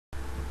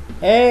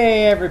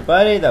Hey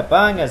everybody, the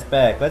Bangaa's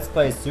back. Let's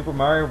play Super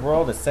Mario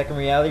World, the Second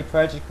Reality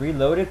Project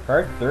Reloaded,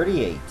 Part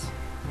 38.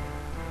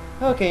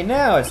 Okay,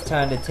 now it's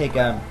time to take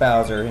on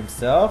Bowser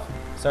himself.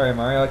 Sorry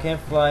Mario, I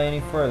can't fly any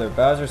further.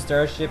 Bowser's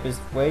Starship is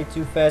way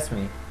too fast for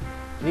me.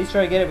 Please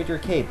try to get it with your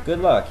cape. Good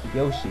luck,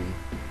 Yoshi.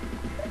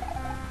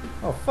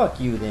 Oh, fuck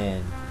you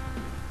then.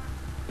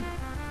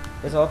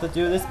 Guess I'll have to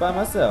do this by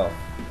myself.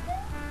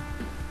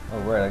 Oh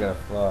right, I gotta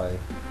fly.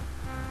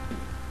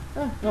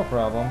 No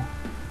problem.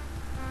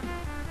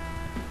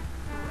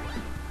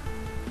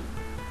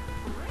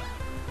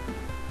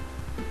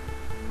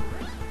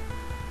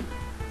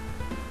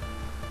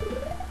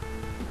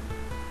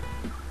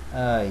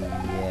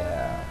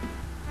 Yeah.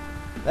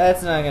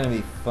 That's not gonna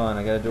be fun.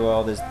 I gotta do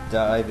all this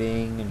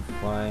diving and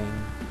flying.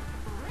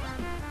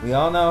 We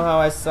all know how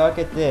I suck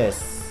at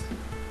this.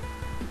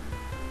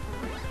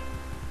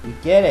 You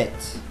get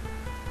it.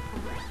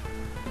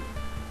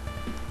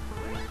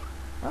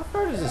 How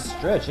far does this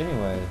stretch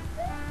anyway?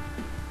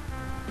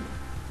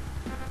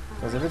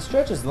 Because if it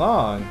stretches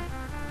long,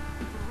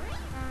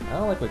 I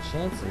don't like my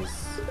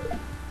chances.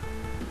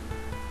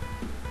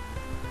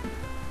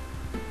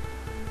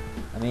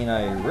 I mean,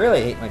 I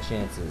really hate my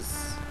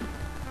chances.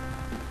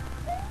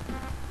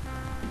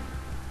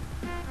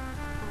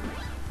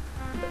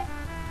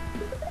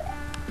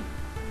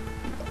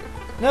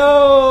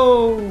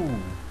 No!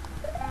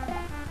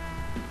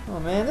 Oh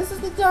man, this is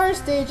the dire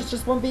stage. It's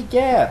just one big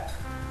gap.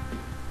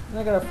 And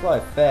I gotta fly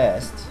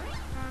fast.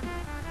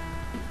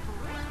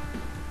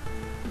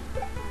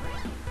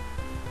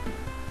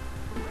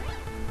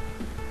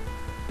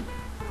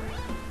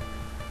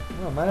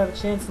 Oh, I might have a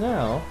chance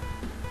now.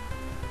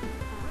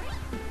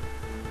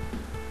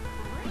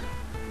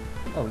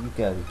 Oh, you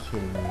gotta be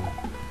kidding me.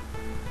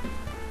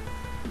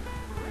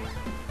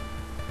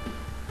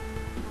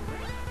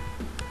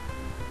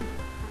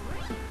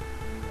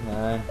 Come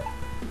on.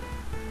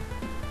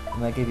 I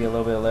might give you a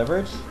little bit of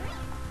leverage.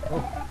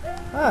 Oh.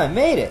 Ah, I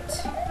made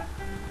it!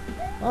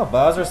 Oh,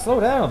 Bowser, slow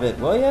down a bit,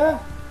 will ya?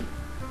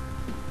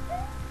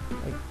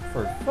 Like,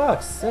 for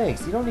fuck's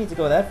sakes, you don't need to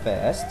go that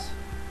fast.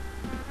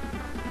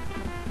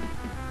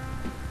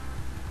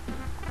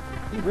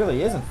 He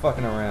really isn't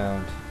fucking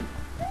around.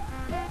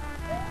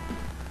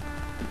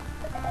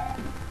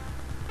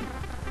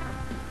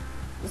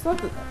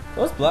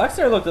 Those blocks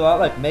there looked a lot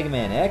like Mega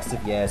Man X,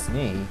 if you ask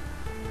me.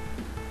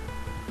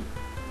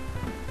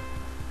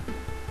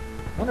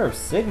 I wonder if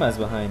Sigma's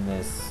behind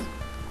this.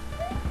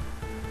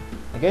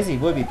 I guess he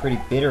would be pretty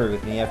bitter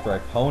with me after I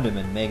pwned him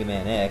in Mega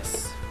Man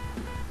X.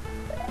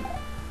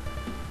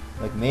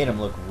 Like, made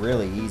him look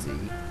really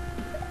easy.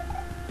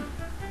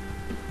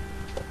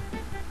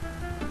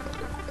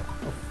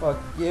 Oh, fuck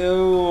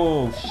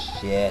you!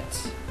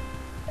 Shit.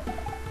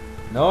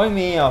 Knowing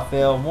me, I'll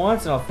fail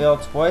once and I'll fail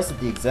twice at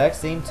the exact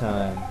same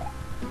time.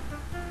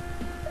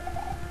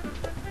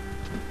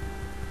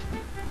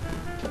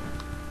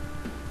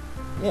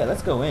 Yeah,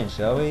 let's go in,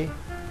 shall we?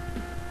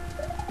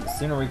 The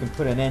sooner we can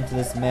put an end to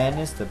this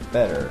madness, the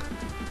better.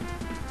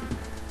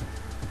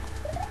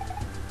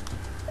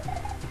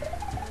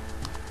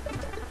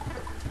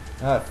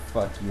 Ah,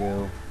 fuck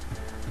you.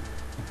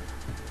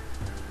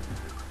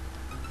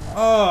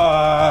 Oh,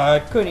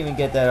 I couldn't even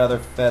get that other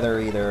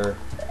feather either.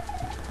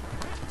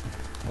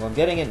 Well, I'm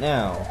getting it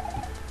now.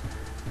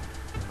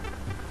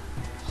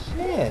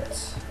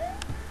 Shit.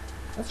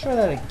 Let's try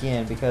that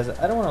again because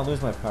I don't want to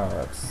lose my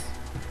power-ups.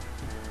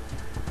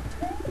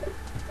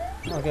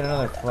 I'll get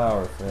another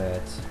flower for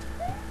that.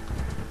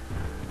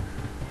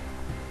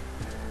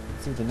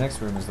 Let's see what the next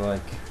room is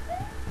like.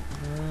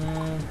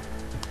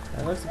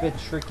 That looks a bit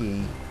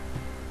tricky.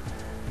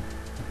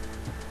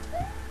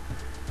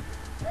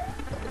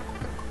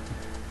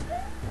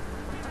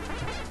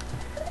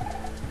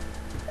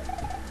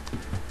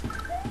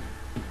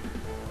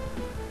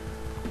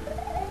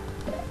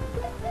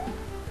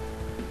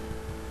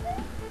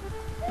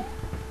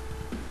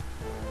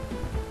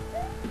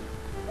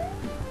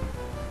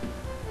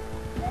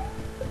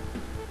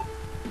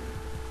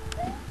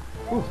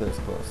 Ooh, that was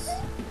close.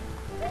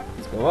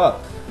 Let's go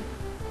up.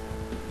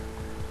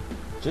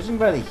 Judging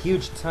by the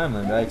huge time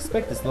limit, I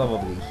expect this level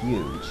to be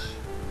huge.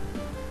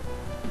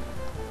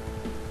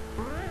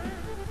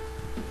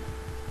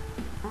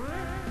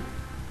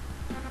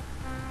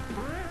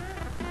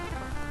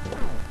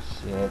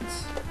 Shit.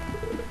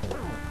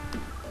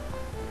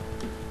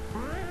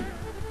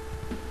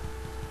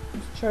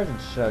 These charging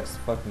shucks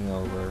fuck me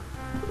over.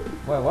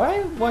 Why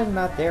am I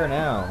not there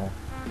now?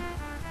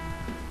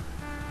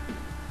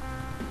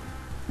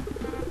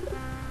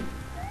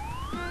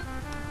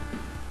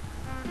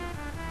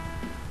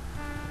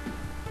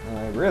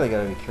 I really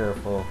gotta be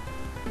careful.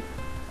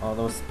 All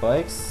those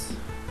spikes.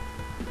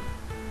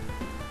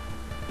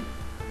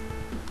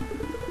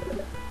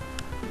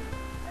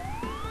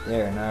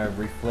 There, now I've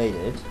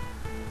reflated.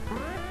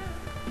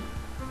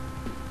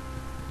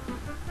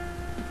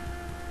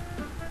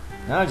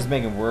 Now I'm just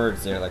making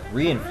words there, like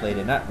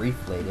reinflated, not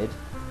reflated.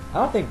 I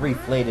don't think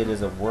reflated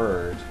is a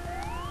word.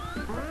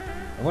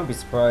 It wouldn't be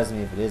surprising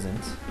me if it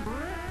isn't.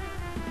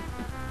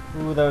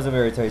 Ooh, that was a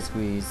very tight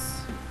squeeze.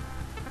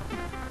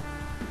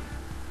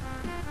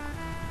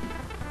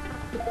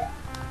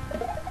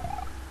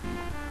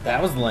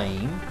 That was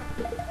lame.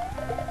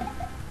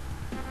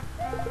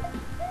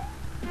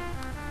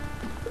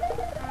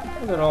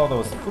 Look at all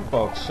those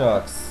football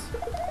chucks.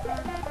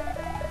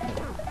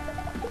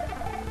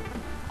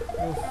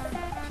 Oh,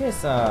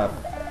 piss off.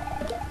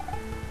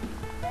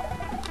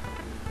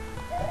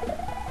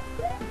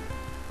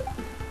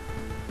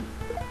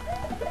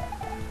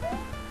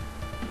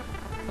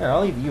 Here,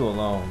 I'll leave you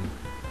alone.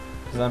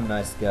 Because I'm a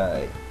nice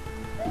guy.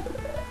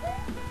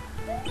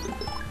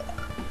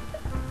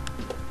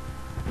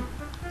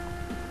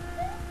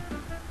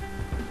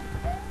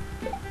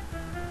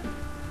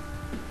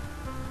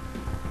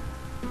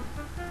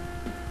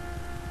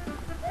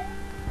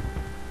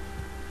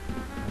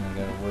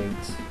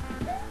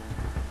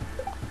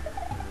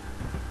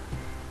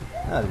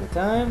 Now's a good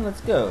time, let's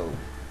go.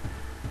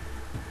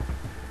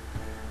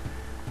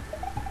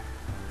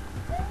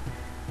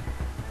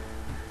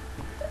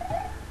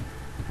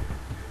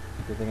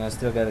 Good thing I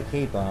still got a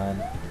cape on.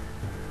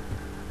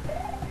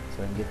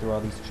 So I can get through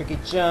all these tricky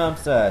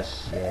jumps. Ah,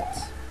 shit.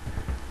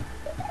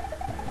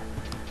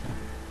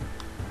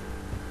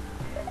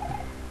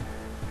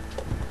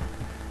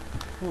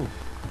 Oof.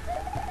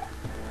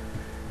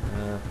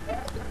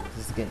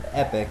 This is getting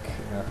epic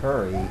in a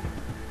hurry.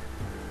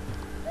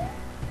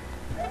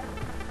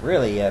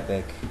 Really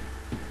epic.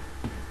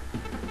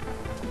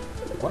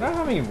 Wonder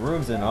how many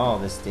rooms in all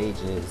this stage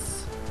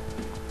is.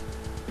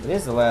 It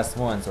is the last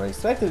one, so I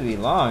expect it to be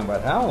long,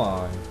 but how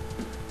long?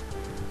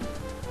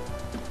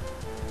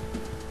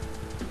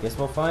 Guess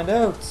we'll find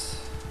out.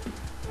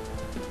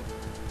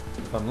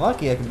 If I'm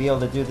lucky, I can be able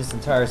to do this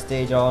entire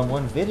stage all in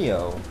one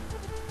video.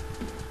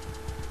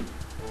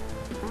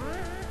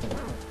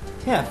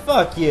 Yeah,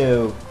 fuck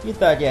you! You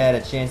thought you had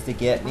a chance to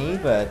get me,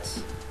 but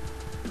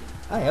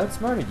I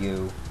outsmarted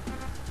you.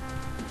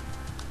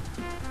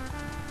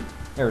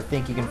 Ever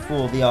think you can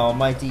fool the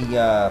almighty,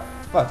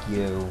 fuck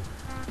you.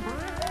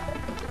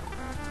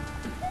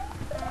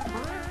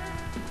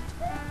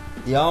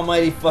 The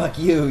almighty fuck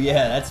you,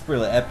 yeah, that's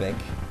really epic.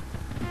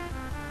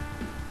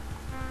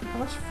 How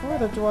much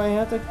further do I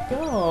have to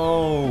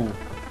go?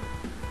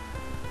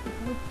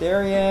 Not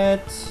there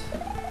yet.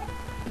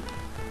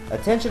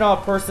 Attention all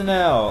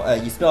personnel.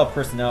 You spelled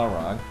personnel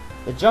wrong.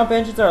 The jump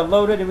engines are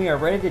loaded and we are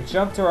ready to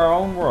jump to our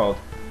own world.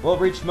 We'll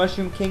reach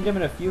Mushroom Kingdom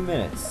in a few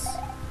minutes.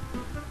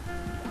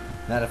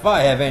 Not if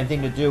I have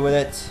anything to do with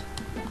it.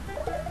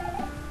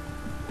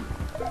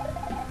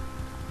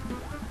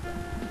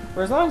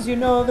 For as long as you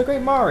know, the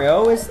great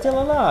Mario is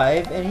still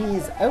alive, and he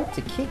is out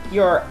to kick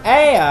your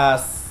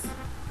ass!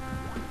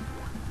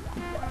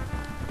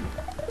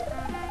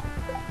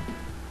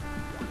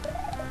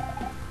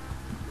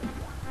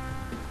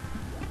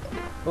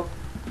 Oh,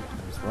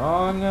 that was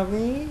wrong of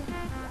me.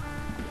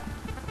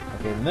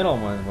 Okay, the middle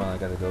one is one I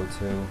gotta go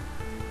to.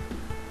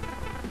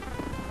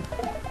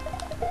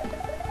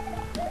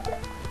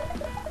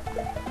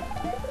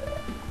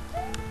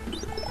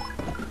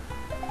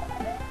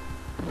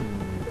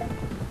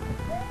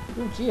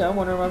 Oh, gee, I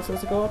wonder if I'm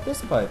supposed to go up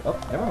this pipe. Oh,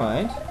 never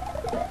mind.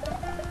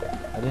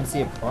 I didn't see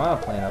a piranha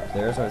plant up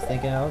there, so I was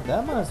thinking, oh,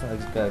 that must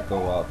have got to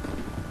go up.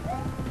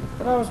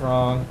 But I was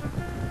wrong.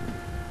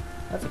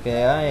 That's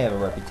okay, I have a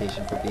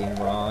reputation for being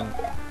wrong.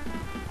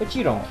 But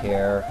you don't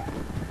care.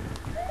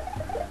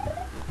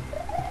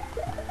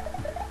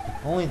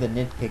 Only the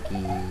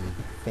nitpicky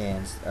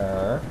fans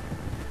are.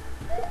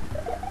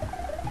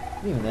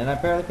 Even then, I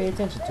barely pay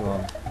attention to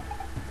them.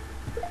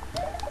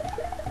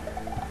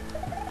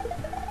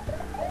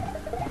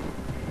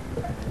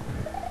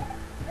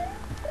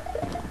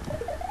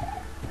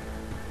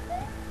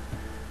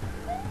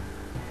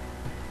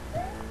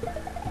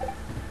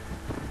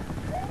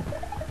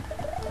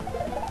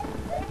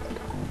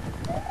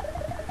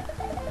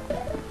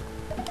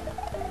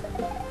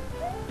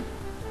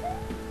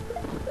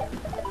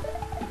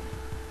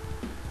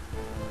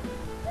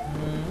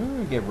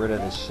 Get rid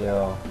of this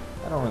shell.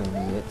 I don't really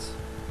need it.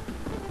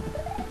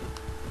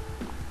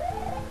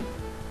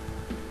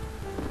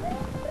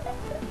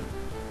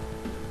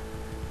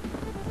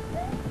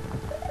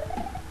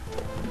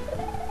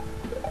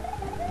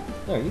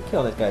 There, you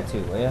kill that guy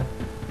too, will ya?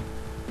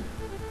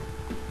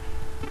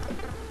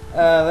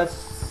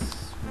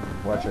 Let's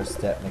watch our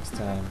step next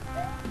time.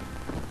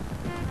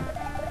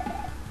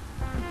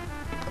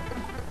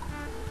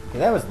 Okay,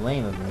 that was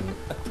lame of me.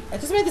 I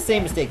just made the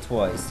same mistake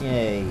twice.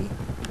 Yay.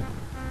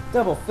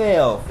 Double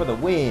fail for the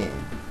win.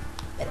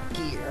 That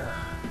gear.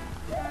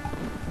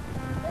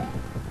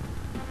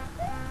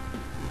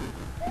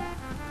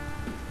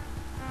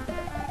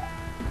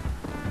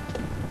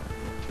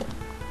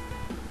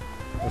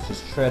 Let's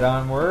just tread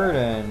onward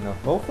and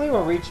hopefully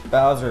we'll reach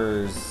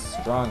Bowser's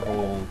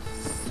stronghold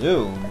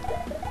soon.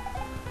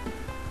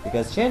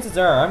 Because chances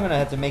are I'm gonna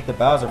have to make the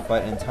Bowser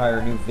fight an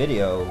entire new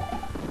video.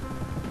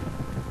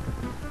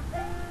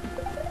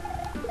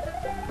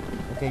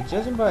 Okay,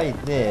 judging by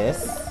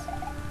this,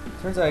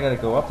 turns out I gotta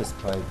go up this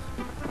pipe.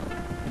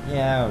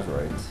 Yeah, I was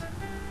right.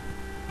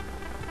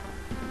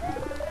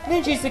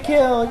 Ninjas to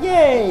kill!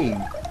 Yay!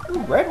 Ooh,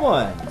 red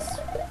ones!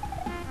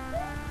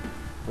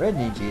 Red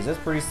ninjas, that's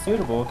pretty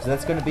suitable, because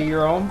that's gonna be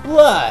your own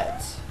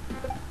blood!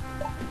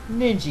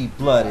 Ninja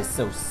blood is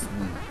so sweet.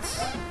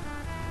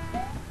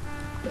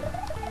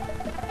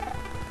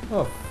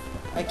 Oh,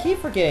 I keep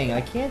forgetting,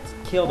 I can't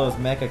kill those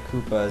Mecha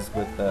Koopas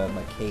with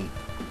my cape.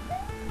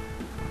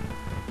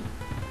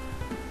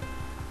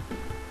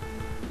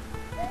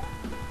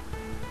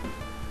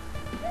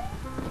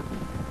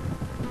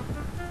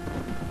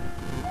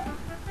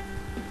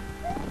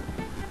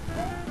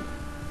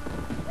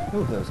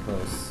 Ooh, that was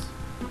close.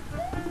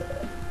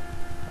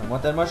 I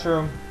want that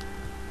mushroom.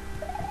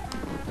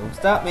 Don't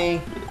stop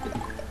me.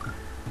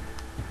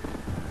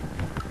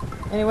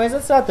 Anyways,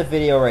 let's stop the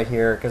video right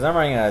here because I'm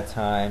running out of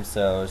time,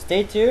 so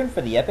stay tuned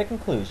for the epic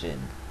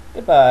conclusion.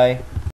 Goodbye.